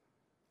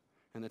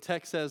 And the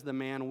text says the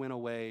man went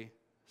away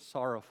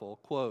sorrowful,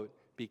 quote,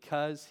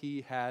 because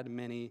he had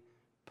many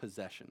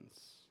possessions.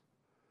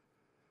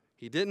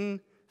 He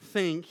didn't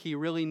think he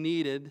really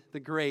needed the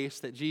grace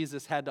that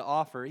Jesus had to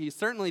offer. He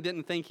certainly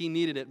didn't think he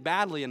needed it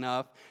badly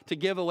enough to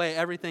give away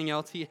everything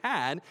else he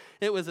had.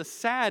 It was a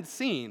sad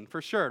scene,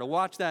 for sure, to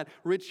watch that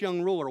rich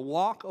young ruler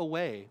walk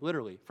away,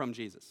 literally, from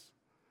Jesus.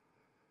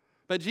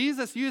 But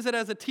Jesus used it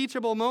as a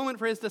teachable moment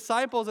for his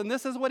disciples, and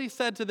this is what he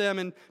said to them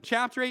in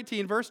chapter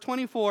 18, verse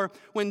 24.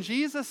 When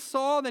Jesus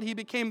saw that he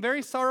became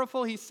very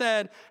sorrowful, he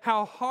said,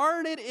 how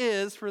hard it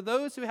is for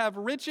those who have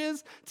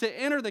riches to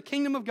enter the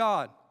kingdom of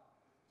God.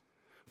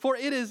 For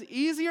it is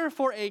easier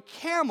for a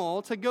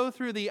camel to go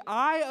through the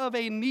eye of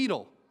a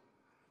needle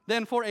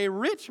than for a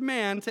rich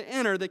man to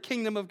enter the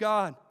kingdom of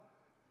God.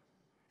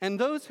 And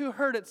those who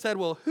heard it said,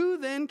 well, who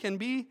then can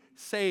be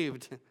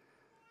saved?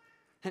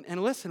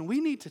 And listen, we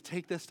need to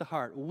take this to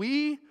heart.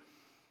 We,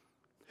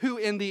 who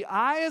in the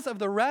eyes of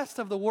the rest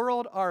of the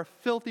world are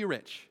filthy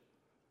rich,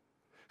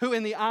 who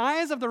in the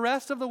eyes of the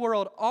rest of the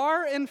world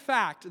are, in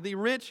fact, the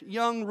rich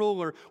young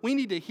ruler, we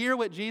need to hear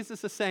what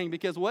Jesus is saying,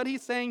 because what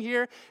he's saying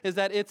here is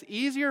that it's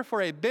easier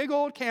for a big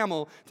old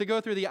camel to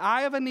go through the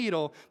eye of a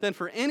needle than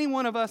for any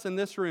one of us in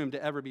this room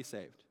to ever be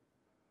saved.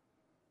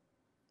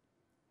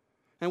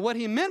 And what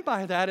he meant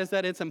by that is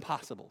that it's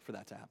impossible for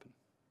that to happen.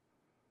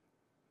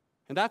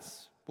 And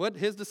that's what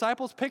his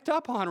disciples picked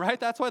up on, right?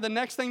 That's why the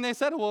next thing they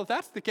said, well, if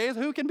that's the case,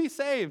 who can be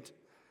saved?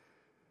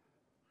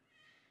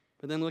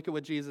 But then look at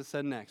what Jesus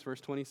said next,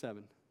 verse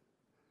 27.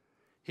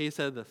 He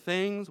said, the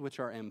things which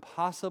are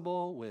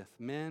impossible with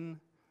men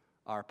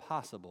are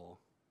possible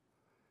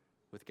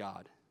with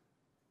God.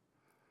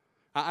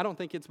 I don't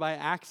think it's by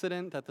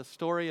accident that the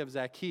story of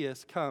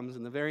Zacchaeus comes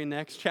in the very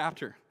next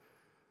chapter.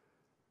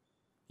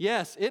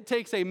 Yes, it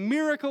takes a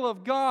miracle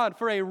of God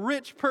for a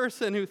rich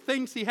person who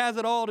thinks he has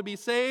it all to be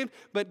saved,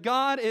 but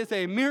God is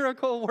a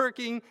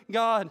miracle-working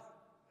God.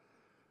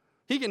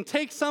 He can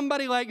take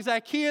somebody like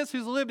Zacchaeus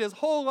who's lived his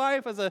whole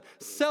life as a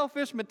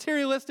selfish,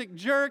 materialistic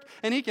jerk,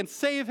 and he can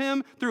save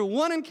him through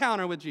one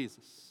encounter with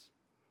Jesus.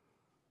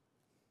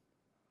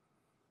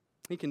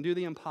 He can do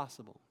the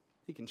impossible.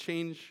 He can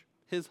change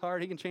his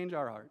heart. He can change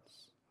our hearts.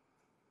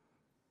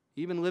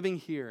 Even living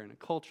here in a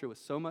culture with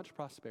so much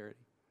prosperity,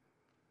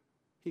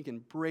 he can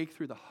break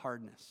through the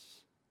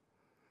hardness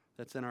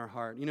that's in our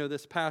heart. You know,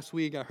 this past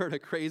week I heard a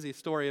crazy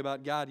story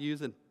about God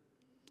using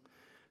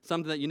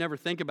something that you never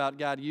think about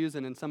God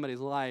using in somebody's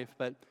life.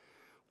 But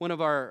one of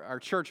our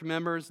church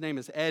members, name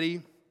is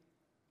Eddie,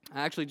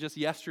 actually just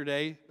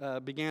yesterday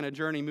began a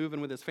journey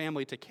moving with his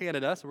family to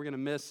Canada. So we're going to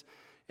miss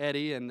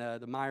Eddie and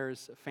the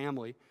Myers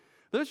family.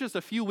 That was just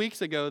a few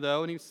weeks ago,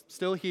 though, and he's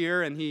still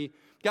here. And he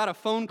got a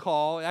phone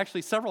call,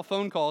 actually several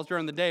phone calls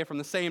during the day from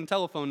the same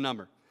telephone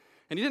number.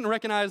 And he didn't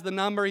recognize the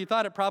number. He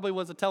thought it probably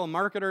was a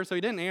telemarketer, so he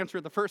didn't answer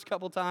it the first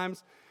couple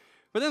times.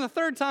 But then the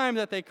third time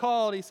that they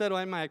called, he said,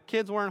 well, my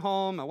kids weren't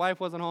home, my wife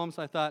wasn't home,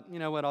 so I thought, you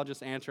know what, I'll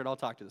just answer it, I'll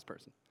talk to this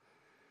person.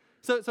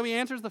 So he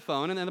answers the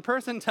phone, and then the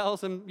person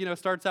tells him,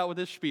 starts out with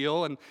his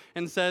spiel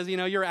and says,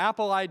 your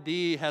Apple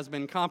ID has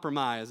been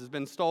compromised, has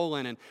been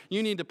stolen, and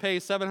you need to pay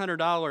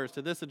 $700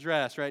 to this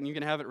address, right, and you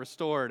can have it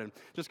restored, and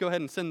just go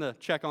ahead and send the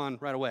check on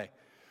right away.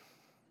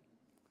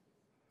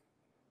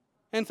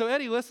 And so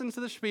Eddie listens to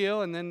the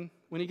spiel, and then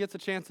when he gets a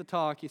chance to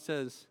talk, he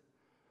says,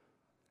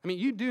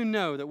 you do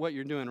know that what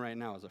you're doing right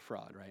now is a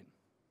fraud, right?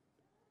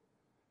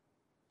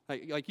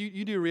 Like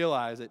you do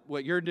realize that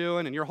what you're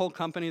doing and your whole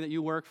company that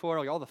you work for,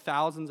 like all the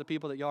thousands of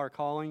people that y'all are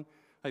calling,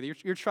 like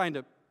you're trying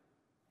to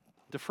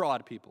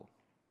defraud people.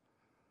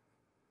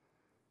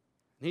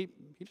 And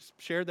he just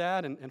shared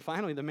that, and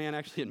finally the man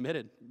actually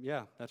admitted,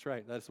 yeah, that's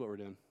right, that's what we're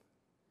doing.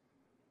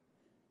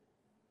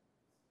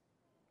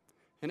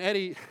 And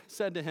Eddie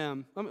said to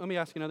him, let me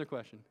ask you another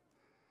question.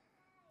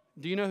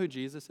 Do you know who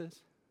Jesus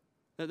is?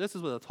 This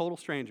is with a total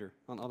stranger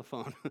on the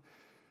phone. The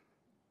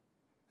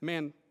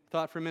man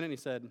thought for a minute and he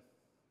said,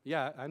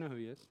 yeah, I know who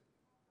he is. So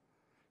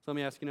let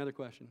me ask you another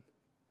question.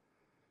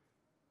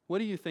 What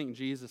do you think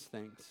Jesus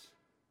thinks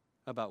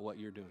about what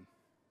you're doing?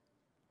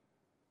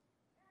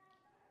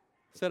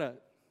 Said a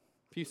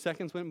few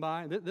seconds went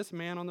by. This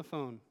man on the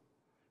phone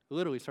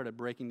literally started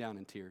breaking down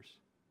in tears.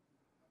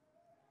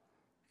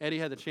 Eddie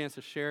had the chance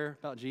to share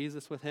about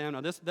Jesus with him.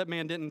 Now, that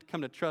man didn't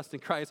come to trust in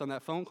Christ on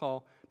that phone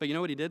call, but you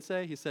know what he did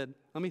say? He said,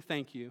 let me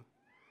thank you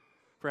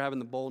for having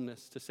the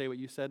boldness to say what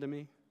you said to me.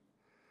 And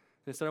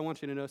he said, I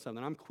want you to know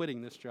something. I'm quitting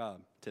this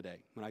job today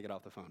when I get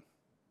off the phone.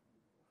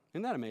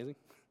 Isn't that amazing?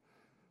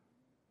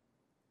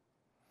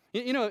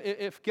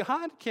 If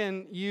God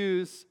can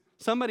use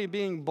somebody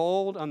being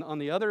bold on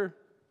the other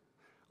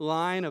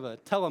line of a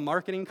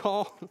telemarketing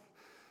call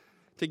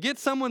to get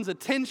someone's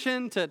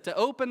attention, to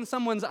open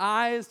someone's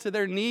eyes to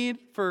their need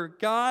for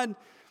God,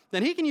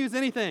 then he can use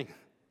anything.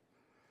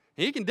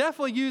 He can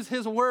definitely use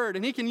his word,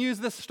 and he can use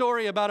this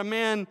story about a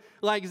man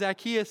like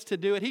Zacchaeus to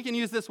do it. He can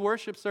use this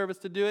worship service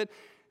to do it.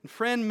 And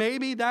friend,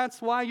 maybe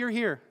that's why you're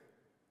here.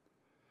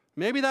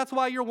 Maybe that's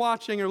why you're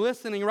watching or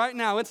listening right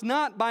now. It's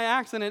not by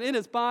accident. It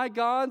is by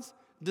God's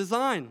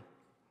design.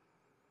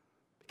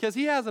 Because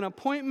he has an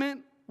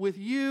appointment with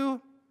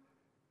you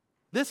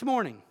this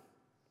morning.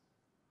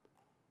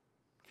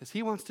 Because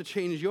he wants to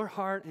change your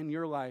heart and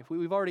your life.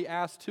 We've already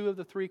asked 2 of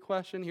the 3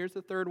 questions. Here's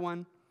the 3rd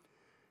one.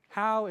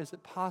 How is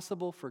it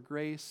possible for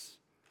grace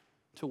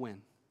to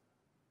win?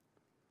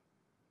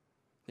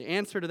 The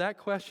answer to that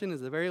question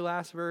is the very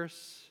last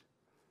verse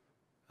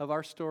of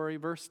our story,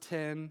 verse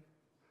 10.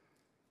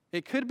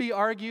 It could be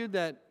argued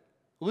that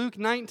Luke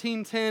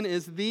 19:10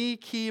 is the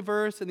key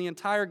verse in the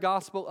entire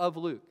Gospel of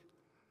Luke,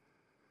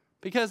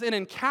 because it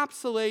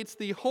encapsulates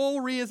the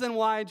whole reason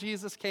why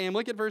Jesus came.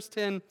 Look at verse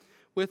 10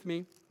 with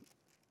me.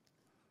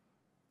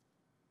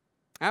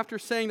 After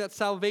saying that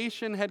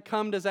salvation had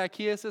come to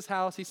Zacchaeus'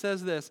 house, he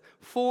says this,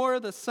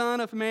 "For the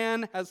Son of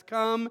Man has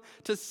come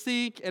to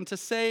seek and to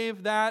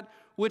save that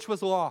which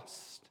was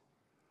lost."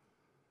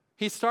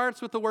 He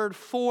starts with the word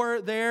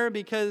 "for" there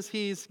because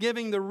he's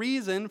giving the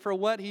reason for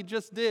what he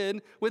just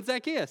did with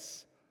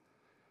Zacchaeus.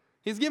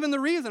 He's given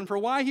the reason for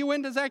why he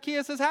went to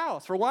Zacchaeus'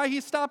 house, for why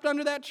he stopped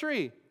under that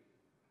tree,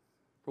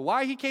 for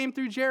why he came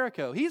through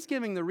Jericho. He's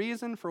giving the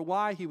reason for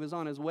why he was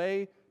on his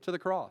way to the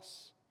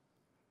cross,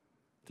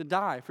 to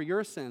die for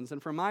your sins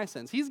and for my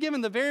sins. He's given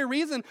the very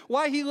reason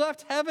why he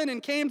left heaven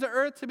and came to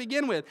earth to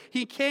begin with.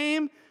 He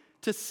came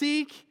to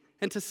seek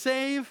and to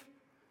save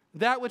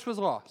that which was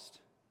lost.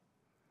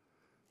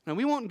 Now,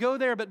 we won't go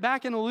there, but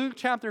back in Luke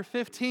chapter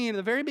 15,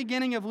 the very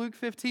beginning of Luke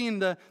 15,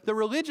 the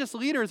religious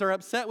leaders are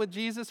upset with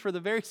Jesus for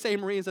the very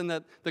same reason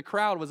that the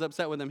crowd was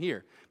upset with him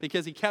here,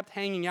 because he kept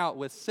hanging out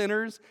with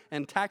sinners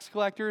and tax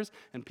collectors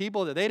and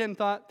people that they didn't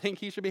think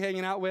he should be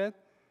hanging out with.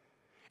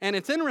 And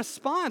it's in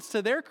response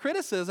to their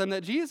criticism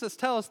that Jesus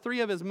tells 3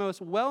 of his most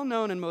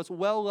well-known and most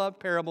well-loved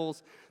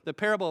parables, the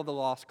parable of the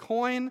lost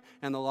coin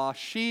and the lost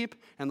sheep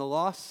and the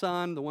lost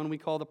son, the one we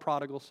call the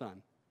prodigal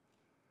son.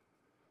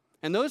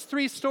 And those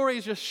 3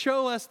 stories just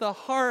show us the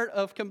heart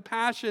of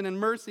compassion and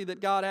mercy that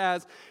God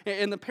has.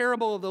 In the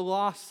parable of the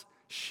lost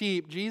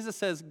sheep, Jesus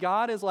says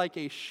God is like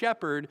a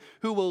shepherd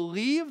who will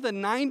leave the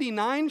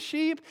 99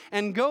 sheep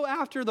and go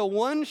after the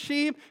one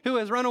sheep who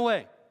has run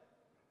away.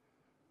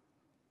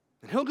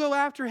 And he'll go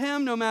after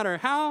him no matter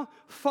how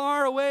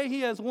far away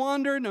he has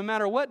wandered, no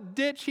matter what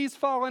ditch he's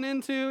fallen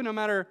into, no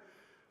matter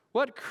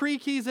what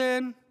creek he's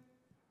in.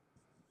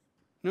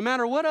 No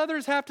matter what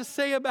others have to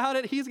say about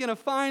it, he's going to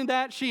find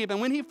that sheep. And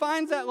when he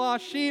finds that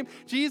lost sheep,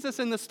 Jesus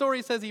in the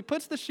story says he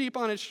puts the sheep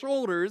on his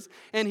shoulders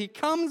and he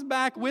comes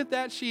back with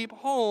that sheep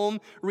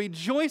home,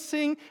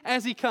 rejoicing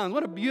as he comes.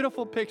 What a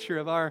beautiful picture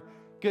of our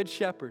good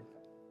shepherd.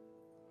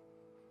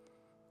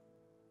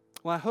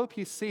 Well, I hope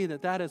you see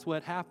that that is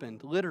what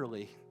happened,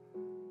 literally,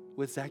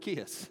 with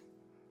Zacchaeus.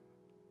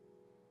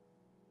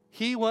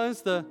 He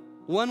was the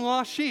one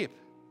lost sheep.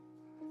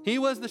 He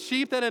was the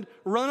sheep that had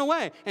run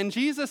away. And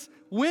Jesus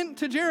went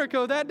to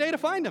Jericho that day to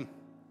find him.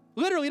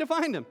 Literally to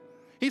find him.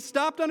 He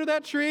stopped under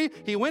that tree.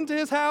 He went to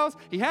his house.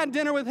 He had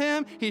dinner with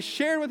him. He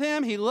shared with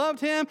him. He loved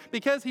him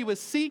because he was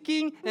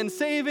seeking and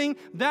saving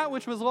that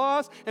which was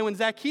lost. And when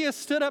Zacchaeus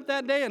stood up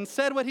that day and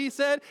said what he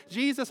said,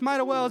 Jesus might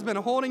as well have been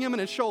holding him in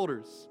his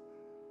shoulders,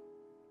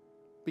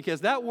 because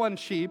that one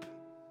sheep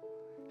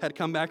had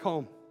come back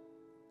home.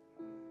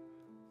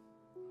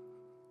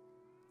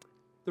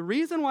 The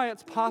reason why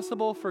it's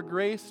possible for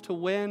grace to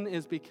win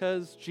is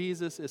because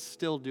Jesus is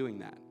still doing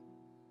that.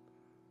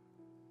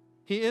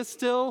 He is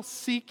still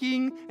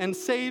seeking and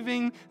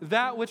saving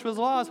that which was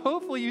lost.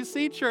 Hopefully you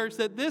see, church,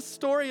 that this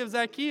story of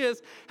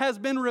Zacchaeus has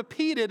been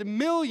repeated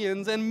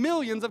millions and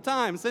millions of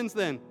times since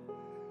then.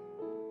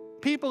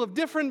 People of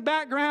different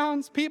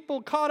backgrounds,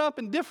 people caught up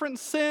in different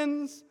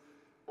sins,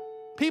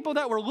 people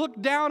that were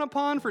looked down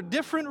upon for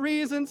different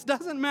reasons,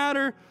 doesn't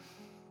matter.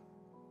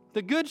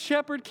 The Good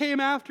Shepherd came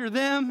after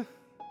them,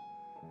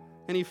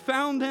 and he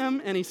found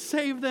them, and he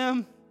saved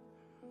them.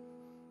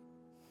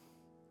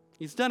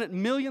 He's done it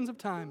millions of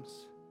times.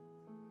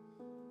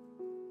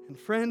 And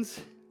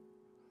friends,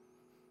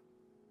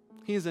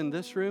 he's in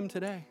this room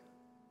today.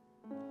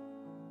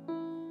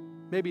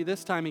 Maybe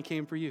this time he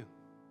came for you.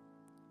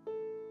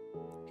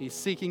 He's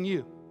seeking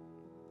you.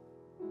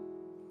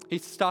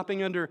 He's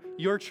stopping under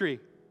your tree.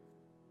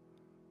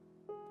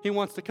 He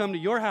wants to come to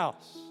your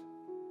house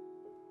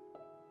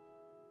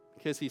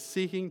because he's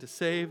seeking to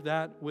save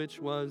that which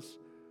was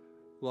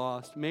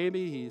lost.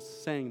 Maybe he's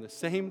saying the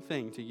same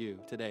thing to you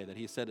today that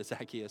he said to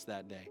Zacchaeus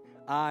that day.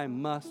 I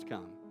must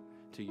come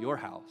to your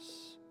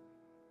house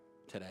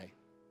today.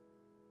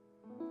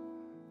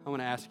 I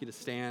want to ask you to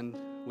stand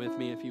with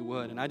me if you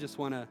would. And I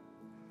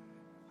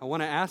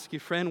want to ask you,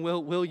 friend,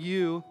 will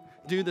you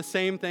do the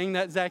same thing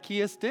that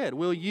Zacchaeus did?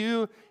 Will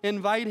you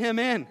invite him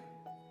in?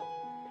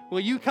 Will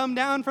you come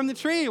down from the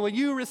tree? Will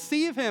you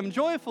receive him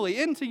joyfully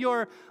into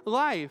your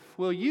life?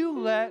 Will you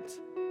let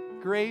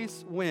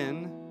grace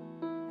win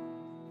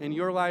in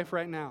your life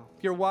right now?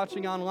 If you're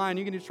watching online,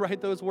 you can just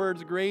write those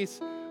words, grace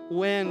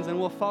wins, and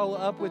we'll follow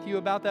up with you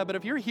about that. But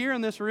if you're here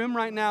in this room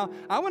right now,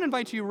 I want to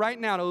invite you right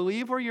now to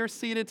leave where you're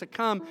seated, to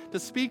come to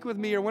speak with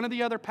me or one of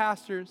the other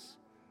pastors,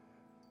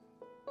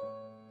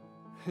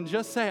 and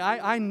just say,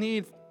 I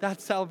need that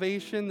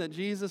salvation that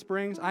Jesus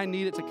brings. I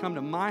need it to come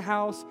to my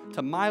house,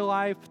 to my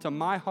life, to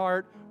my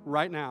heart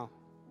right now.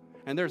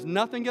 And there's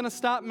nothing going to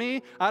stop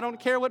me. I don't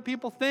care what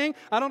people think.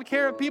 I don't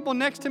care if people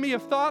next to me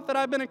have thought that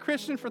I've been a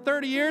Christian for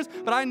 30 years,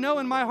 but I know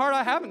in my heart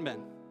I haven't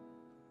been.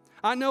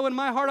 I know in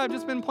my heart I've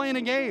just been playing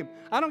a game.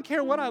 I don't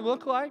care what I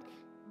look like.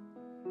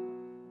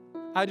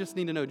 I just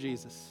need to know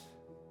Jesus.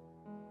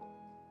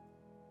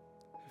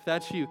 If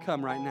that's you,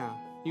 come right now.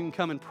 You can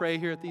come and pray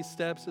here at these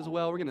steps as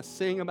well. We're going to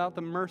sing about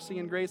the mercy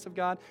and grace of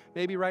God.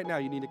 Maybe right now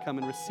you need to come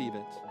and receive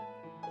it.